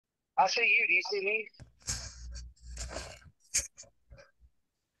I see you. Do you see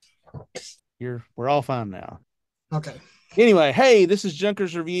me? We're all fine now. Okay. Anyway, hey, this is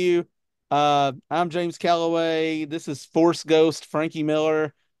Junkers Review. I'm James Calloway. This is Force Ghost Frankie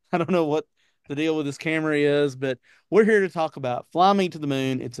Miller. I don't know what the deal with this camera is, but we're here to talk about Fly Me to the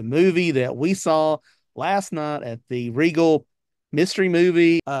Moon. It's a movie that we saw last night at the Regal Mystery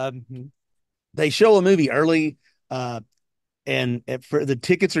Movie. They show a movie early, uh, and for the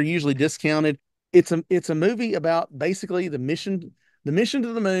tickets are usually discounted. It's a movie about basically the mission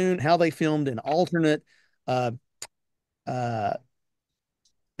to the moon, how they filmed uh uh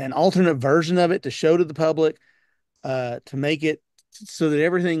an alternate version of it to show to the public, to make it so that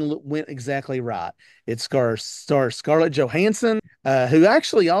everything went exactly right. It stars Scarlett Johansson, who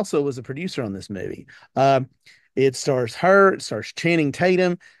actually also was a producer on this movie. Um, it stars her. It stars Channing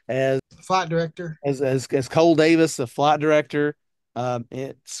Tatum as Flight director. as Cole Davis, the flight director.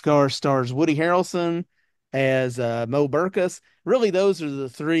 It stars Woody Harrelson as Mo Burkus. Really, those are the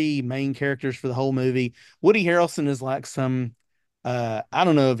three main characters for the whole movie. Woody Harrelson is like some, I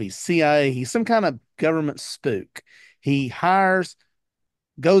don't know if he's CIA. He's some kind of government spook. He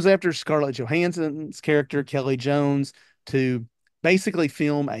goes after Scarlett Johansson's character Kelly Jones to basically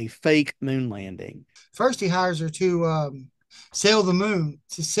film a fake moon landing. First, he hires her to sell the moon,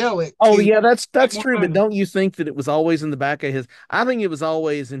 to sell it Oh to yeah, that's more true. But money. don't you think that it was always in the back of his? I think it was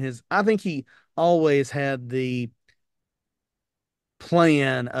always in his. I think he always had the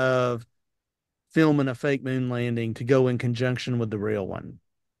plan of filming a fake moon landing to go in conjunction with the real one.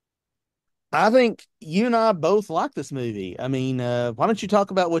 I think you and I both like this movie. I mean, why don't you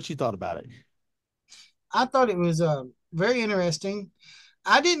talk about what you thought about it? I thought it was very interesting.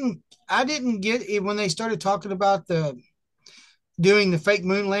 I didn't I didn't get it when they started talking about the doing the fake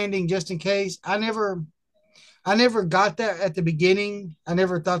moon landing just in case. I never got that at the beginning. I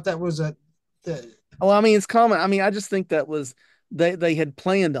never thought that was a the Oh, I mean, it's common. I mean, I just think that was they had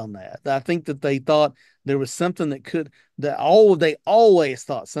planned on that. I think that they thought there was something they always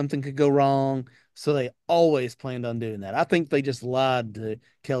thought something could go wrong, so they always planned on doing that. I think they just lied to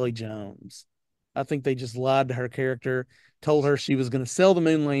Kelly Jones. I think they just lied to her character, told her she was going to sell the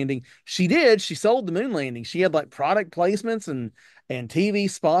moon landing. She did. She sold the moon landing. She had like product placements and TV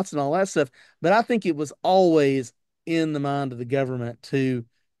spots and all that stuff. But I think it was always in the mind of the government to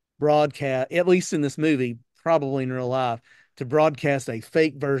broadcast, at least in this movie, probably in real life, to broadcast a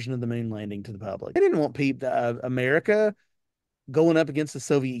fake version of the moon landing to the public. They didn't want America going up against the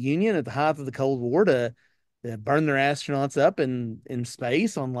Soviet Union at the height of the Cold War to burn their astronauts up in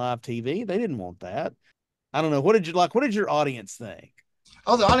space on live TV. They didn't want that. I don't know. What did you like? What did your audience think?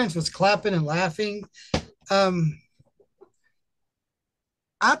 oh, the audience was clapping and laughing. Um,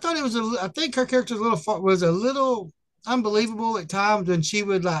 I thought it was I think her character was a little unbelievable at times when she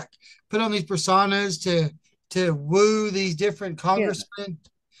would like put on these personas to woo these different Yeah, congressmen,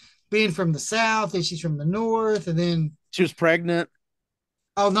 being from the South and she's from the North, and then she was pregnant.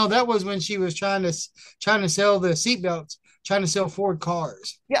 oh no, that was when she was trying to sell the seatbelts, trying to sell Ford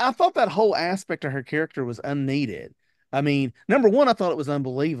cars. Yeah, I thought that whole aspect of her character was unneeded. I mean, number one, I thought it was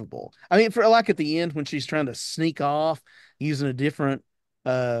unbelievable. I mean, for like at the end when she's trying to sneak off using a different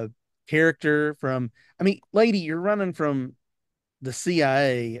uh character from, I mean, lady, you're running from the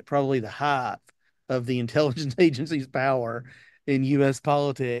CIA at probably the height of the intelligence agency's power in US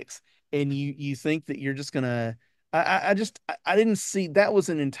politics, and you think that you're just gonna I didn't see that was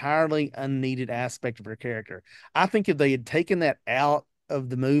an entirely unneeded aspect of her character. I think if they had taken that out of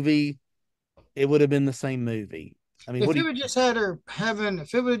the movie, it would have been the same movie. I mean, what If do it you would just had her having,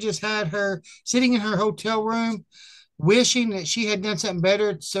 if it would have just had her sitting in her hotel room, wishing that she had done something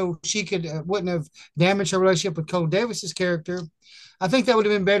better, so she could wouldn't have damaged her relationship with Cole Davis's character, I think that would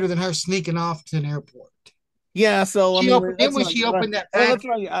have been better than her sneaking off to an airport. yeah, so I She mean opened then that's when not she opened that let's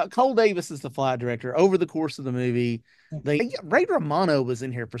pack. not Cole Davis is the flight director. Over the course of the movie, Ray Romano was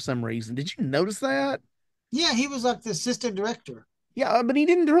in here for some reason. Did you notice that? Yeah, he was like the assistant director. Yeah, but he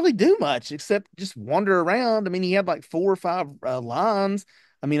didn't really do much except just wander around. I mean, he had like four or five lines.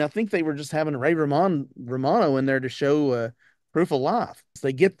 I mean, I think they were just having Romano in there to show proof of life. So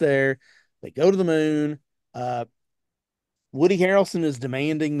they get there, they go to the moon. Uh, Woody Harrelson is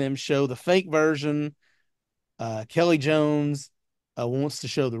demanding them show the fake version. Kelly Jones wants to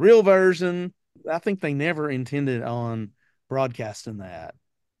show the real version. I think they never intended on broadcasting that.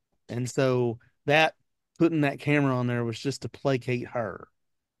 And so that putting that camera on there was just to placate her,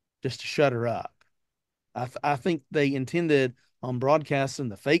 just to shut her up. I think they intended on broadcasting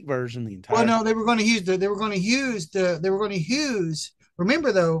the fake version the Well, entire time. no, they were going to use.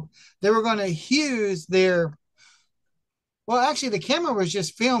 Remember though, they were going to use their Well, actually, the camera was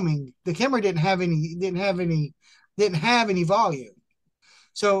just filming. The camera didn't have any volume.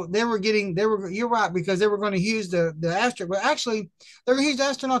 So they were, you're right, because they were going to use the astro, but actually they're going to use the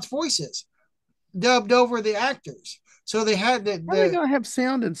astronauts' voices dubbed over the actors. So they had How are they going to have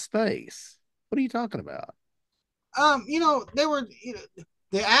sound in space? What are you talking about? they were,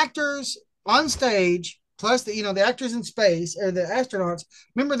 the actors on stage plus the actors in space or the astronauts.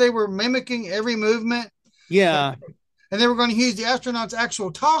 Remember, they were mimicking every movement, Yeah, and they were going to use the astronauts'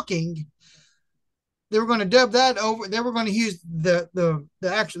 actual talking. They were going to dub that over. They were going to use the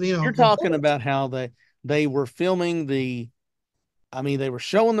actual, you're the talking voice. about how they were filming the. I mean, they were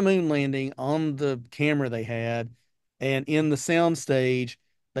showing the moon landing on the camera they had, and in the sound stage,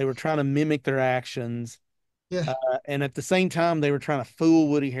 they were trying to mimic their actions. Yeah. And at the same time, they were trying to fool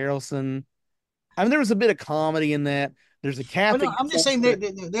Woody Harrelson. I mean, there was a bit of comedy in that. There's a Well, Kathy no, I'm just saying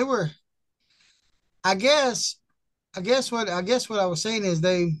they were. I guess. I guess what I was saying is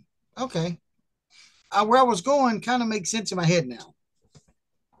they. Okay. Where I was going kind of makes sense in my head now.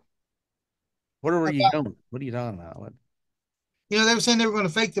 where were you going? What are you talking about? What? They were saying they were going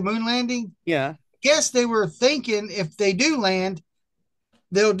to fake the moon landing. Yeah, Guess they were thinking if they do land,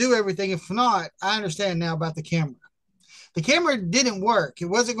 they'll do everything. If not, I understand now about the camera. The camera didn't work. It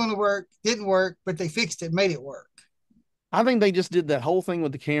wasn't going to work, didn't work, but they fixed it, made it work. I think they just did that whole thing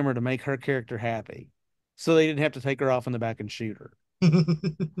with the camera to make her character happy, so they didn't have to take her off in the back and shoot her.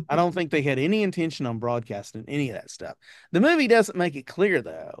 I don't think they had any intention on broadcasting any of that stuff. The movie doesn't make it clear,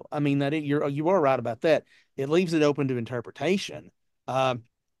 though. I mean that you are right about that. It leaves it open to interpretation. Um,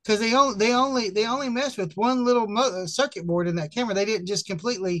 Because they only messed with one little circuit board in that camera. They didn't just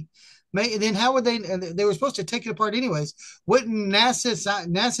completely make. Then how would they? They were supposed to take it apart anyways. Wouldn't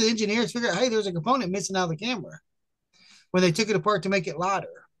NASA engineers figure out, hey, there's a component missing out of the camera when they took it apart to make it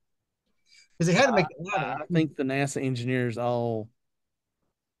lighter? Because they had to make it lighter. I think the NASA engineers all.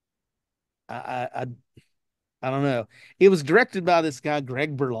 I I don't know. It was directed by this guy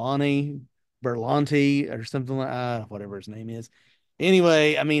Greg Berlanti or something like whatever his name is.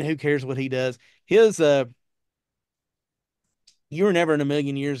 Anyway, I mean, who cares what he does? His you were never in a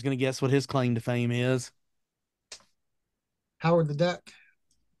million years going to guess what his claim to fame is. Howard the Duck.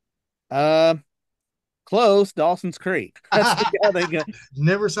 Uh, Close, Dawson's Creek. That's the guy they got.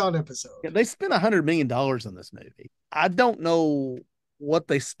 Never saw an episode. Yeah, they spent $100 million on this movie. I don't know what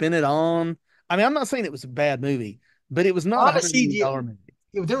they spent it on. I mean, I'm not saying it was a bad movie, but it was A not a lot of $100 million movie.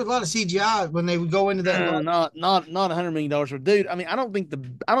 CGI. There was a lot of CGI when they would go into that lot. Not $100 million for dude. I mean, I don't think the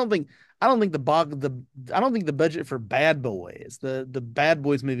bog the I don't think the budget for Bad Boys, the Bad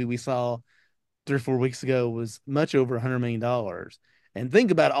Boys movie we saw 3 or 4 weeks ago was much over $100 million. And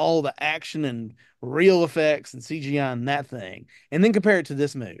think about all the action and real effects and CGI in that thing, and then compare it to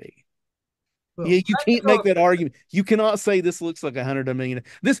this movie. Well, Yeah, you can't make that argument. You cannot say this looks like $100 million.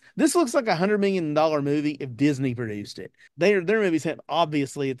 This looks like $100 million movie if Disney produced it. Their movies have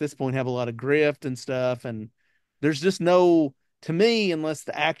obviously at this point have a lot of grift and stuff, and there's just no to me unless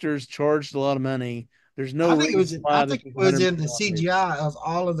the actors charged a lot of money. There's no reason I why this think was it a hundred was in million the dollar movie. CGI of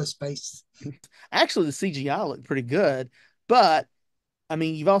all of the space. Actually, the CGI looked pretty good, but I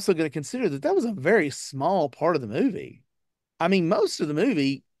mean, you've also got to consider that that was a very small part of the movie. I mean, most of the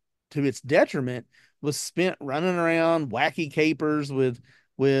movie, to its detriment, was spent running around wacky capers with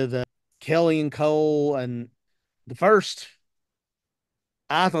Kelly and Cole. And the first,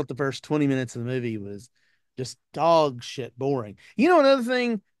 I thought the first 20 minutes of the movie was just dog shit boring. You know, another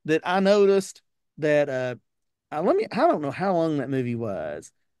thing that I noticed that I don't know how long that movie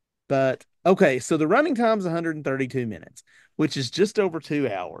was, but okay, so the running time is 132 minutes, which is just over 2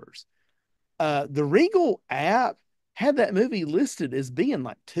 hours. The Regal app had that movie listed as being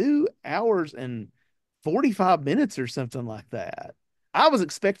like 2 hours and 45 minutes or something like that. I was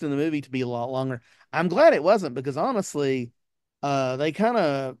expecting the movie to be a lot longer. I'm glad it wasn't because honestly, they kind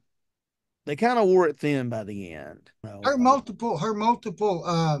of wore it thin by the end. No, Her multiple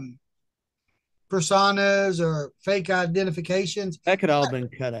personas or fake identifications. that could all been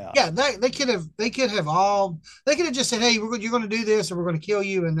cut out. Yeah, they could have just said, hey, you're going to do this or we're going to kill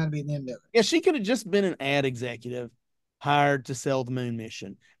you, and that'd be the end of it. Yeah, she could have just been an ad executive hired to sell the moon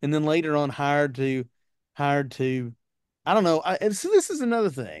mission, and then later on hired to I don't know. And so this is another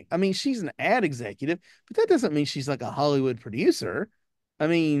thing. I mean, she's an ad executive, but that doesn't mean she's like a Hollywood producer. I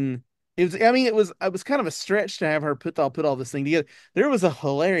mean, it was kind of a stretch to have her put all this thing together. There was a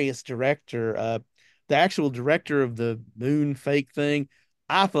hilarious director, the actual director of the moon fake thing.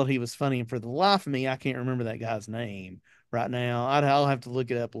 I thought he was funny, and for the life of me, I can't remember that guy's name right now. I'll have to look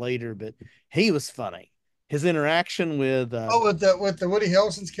it up later, but he was funny. his interaction with Oh, with the Woody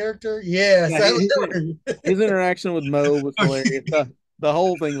Harrelson's character. Yes, yeah, that was his, his interaction with Mo was are hilarious. The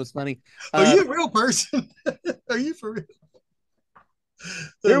whole thing was funny. are Uh, you a real person? Are you for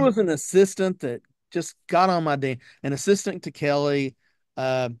there real? was an assistant that just got on my damn an assistant to Kelly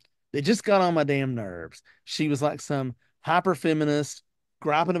uh that just got on my damn nerves. She was like some hyper feminist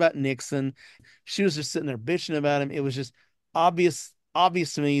griping about Nixon. She was just sitting there bitching about him. It was just obvious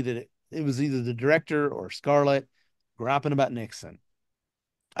to me that it was either the director or Scarlett griping about Nixon.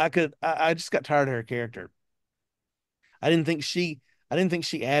 I just got tired of her character. I didn't think she I didn't think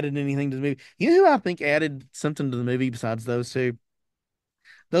she added anything to the movie. You know who I think added something to the movie besides those two?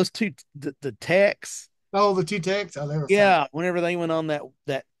 Those two, the techs. Oh, the two texts. Oh, they were funny. Yeah, whenever they went on that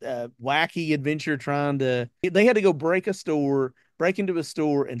wacky adventure trying to, they had to go break into a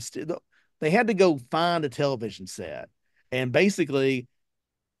store, and they had to go find a television set, and basically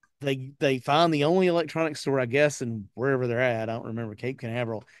they find the only electronics store, I guess, and wherever they're at, I don't remember, Cape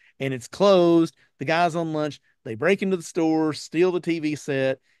Canaveral, and it's closed. The guy's on lunch. They break into the store, steal the TV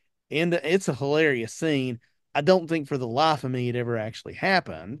set, and it's a hilarious scene. I don't think for the life of me it ever actually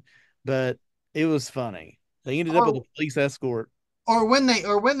happened, but it was funny. They ended up with a Or police escort. when they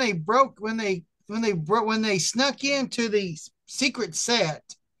snuck into the secret set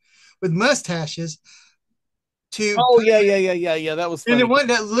with mustaches to Oh yeah. That was and then funny. one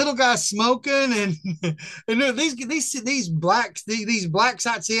that little guy smoking and and these black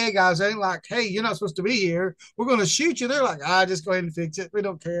sightseeing guys ain't like, hey, you're not supposed to be here. We're going to shoot you. They're like, just go ahead and fix it. We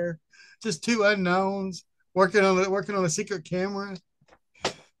don't care. Just two unknowns working on a secret camera.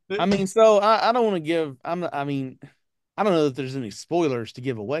 I mean, so I don't want to give. I mean, I don't know that there's any spoilers to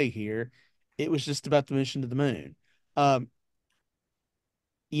give away here. It was just about the mission to the moon. Um,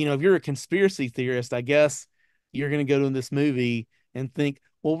 if you're a conspiracy theorist, I guess you're going to go to this movie and think,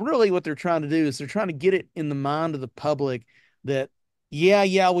 well, really, what they're trying to do is they're trying to get it in the mind of the public that,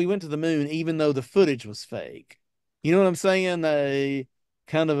 yeah, we went to the moon, even though the footage was fake. You know what I'm saying?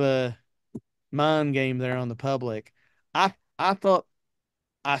 Kind of a mind game there on the public. I thought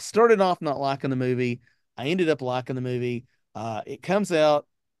I started off not liking the movie. I ended up liking the movie. It comes out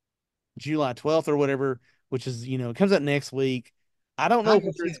July 12th or whatever, which is, it comes out next week. I don't know I can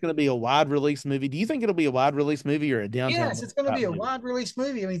whether see it's it. going to be a wide release movie. Do you think it'll be a wide release movie or a downtown Yes, West it's going to type be a movie? wide release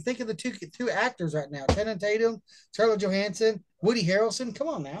movie. I mean, think of the two actors right now: Channing Tatum, Scarlett Johansson, Woody Harrelson. Come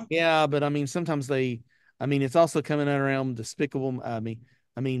on now. Yeah, but I mean, sometimes it's also coming out around Despicable. I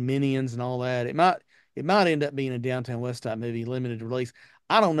mean, Minions and all that. It might end up being a downtown West type movie, limited release.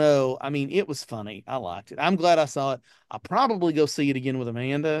 I don't know. I mean, it was funny. I liked it. I'm glad I saw it. I'll probably go see it again with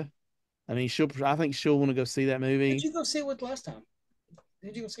Amanda. I mean, I think she'll want to go see that Did movie. you go see it with last time?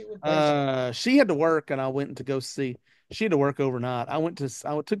 Did you go see it with? Or did She had to work, and I went to go see. She had to work overnight. I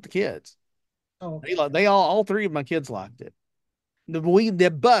took the kids. Oh, They okay. like they all three of my kids liked it.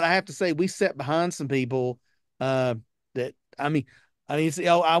 But I have to say we sat behind some people. Uh, that see,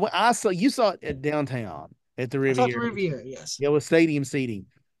 I saw you saw it at downtown at the I thought the Riviera. Riviera. Yes. It was stadium seating.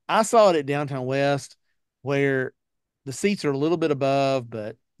 I saw it at downtown West, where the seats are a little bit above,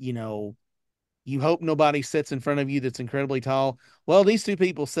 but you hope nobody sits in front of you that's incredibly tall. Well, these two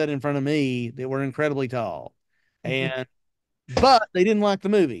people sat in front of me that were incredibly tall, and but they didn't like the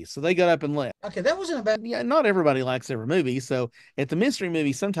movie, so they got up and left. Okay, that wasn't a bad. Yeah, not everybody likes every movie. So at the mystery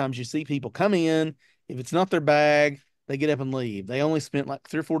movie, sometimes you see people come in. If it's not their bag, they get up and leave. They only spent like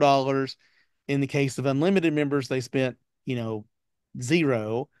 $3 or $4. In the case of unlimited members, they spent,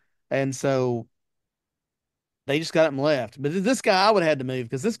 zero. And so they just got up and left. But this guy, I would have had to move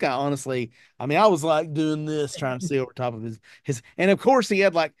because this guy, honestly, I mean, I was like doing this, trying to see over top of and of course he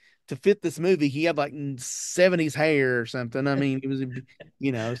had like to fit this movie, he had like 70s hair or something. I mean, it was,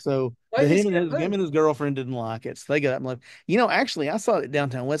 so Why but did you him see and that him move? and his girlfriend didn't like it, so they got up and left. Actually, I saw it at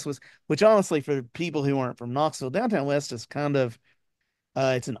Downtown West which honestly, for people who aren't from Knoxville, Downtown West is kind of,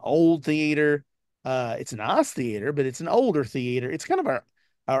 it's an old theater. It's a nice theater, but it's an older theater. It's kind of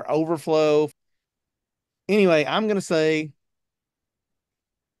our overflow. Anyway, I'm gonna say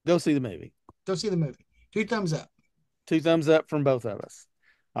go see the movie. Go see the movie. Two thumbs up. Two thumbs up from both of us.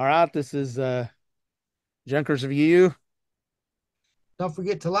 All right, this is Junkers Review, Don't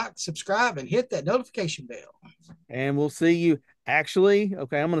forget to like, subscribe, and hit that notification bell. and we'll see you. Actually,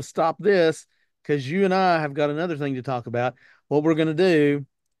 okay, I'm going to stop this because you and I have got another thing to talk about. What we're going to do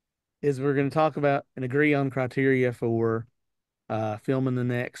is we're going to talk about and agree on criteria for filming the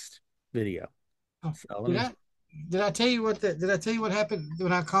next video. Oh, So let did me. I did I tell you what happened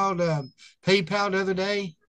when I called PayPal the other day?